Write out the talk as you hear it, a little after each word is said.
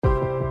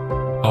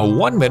A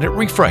 1-minute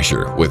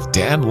refresher with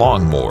Dan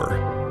Longmore.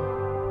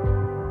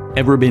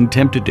 Ever been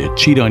tempted to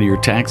cheat on your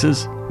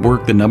taxes?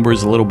 Work the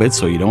numbers a little bit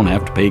so you don't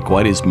have to pay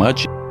quite as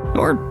much?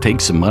 Or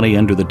take some money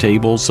under the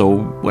table so,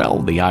 well,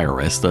 the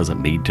IRS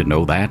doesn't need to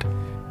know that?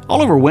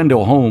 Oliver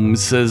Wendell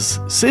Holmes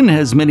says, "Sin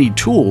has many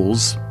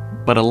tools,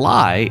 but a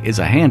lie is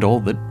a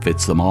handle that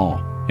fits them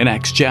all." In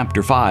Acts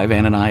chapter 5,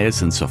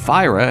 Ananias and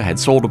Sapphira had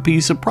sold a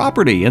piece of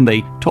property, and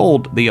they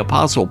told the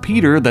Apostle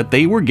Peter that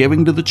they were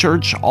giving to the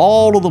church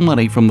all of the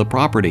money from the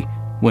property,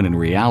 when in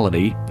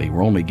reality they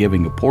were only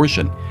giving a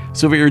portion.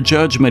 Severe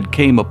judgment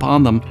came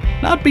upon them,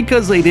 not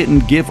because they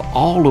didn't give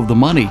all of the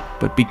money,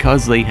 but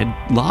because they had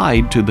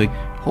lied to the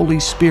Holy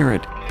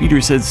Spirit.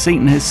 Peter said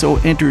Satan has so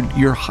entered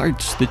your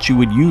hearts that you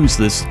would use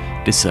this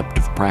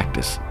deceptive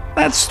practice.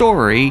 That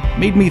story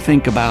made me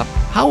think about,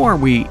 how are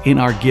we in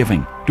our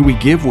giving? Do we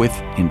give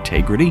with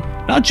integrity?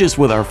 Not just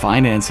with our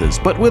finances,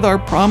 but with our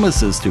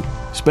promises to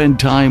spend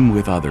time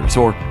with others.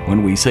 Or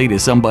when we say to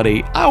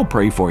somebody, "I'll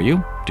pray for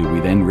you," do we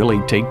then really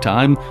take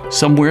time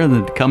somewhere in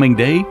the coming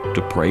day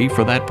to pray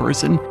for that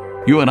person?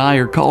 You and I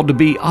are called to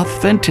be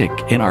authentic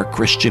in our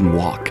Christian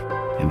walk,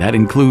 and that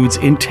includes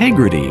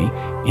integrity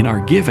in our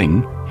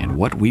giving and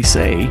what we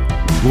say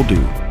we will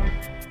do.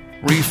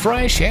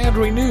 Refresh and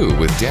renew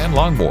with Dan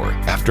Longmore,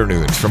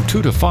 afternoons from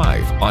 2 to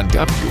 5 on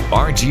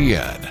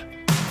WRGN.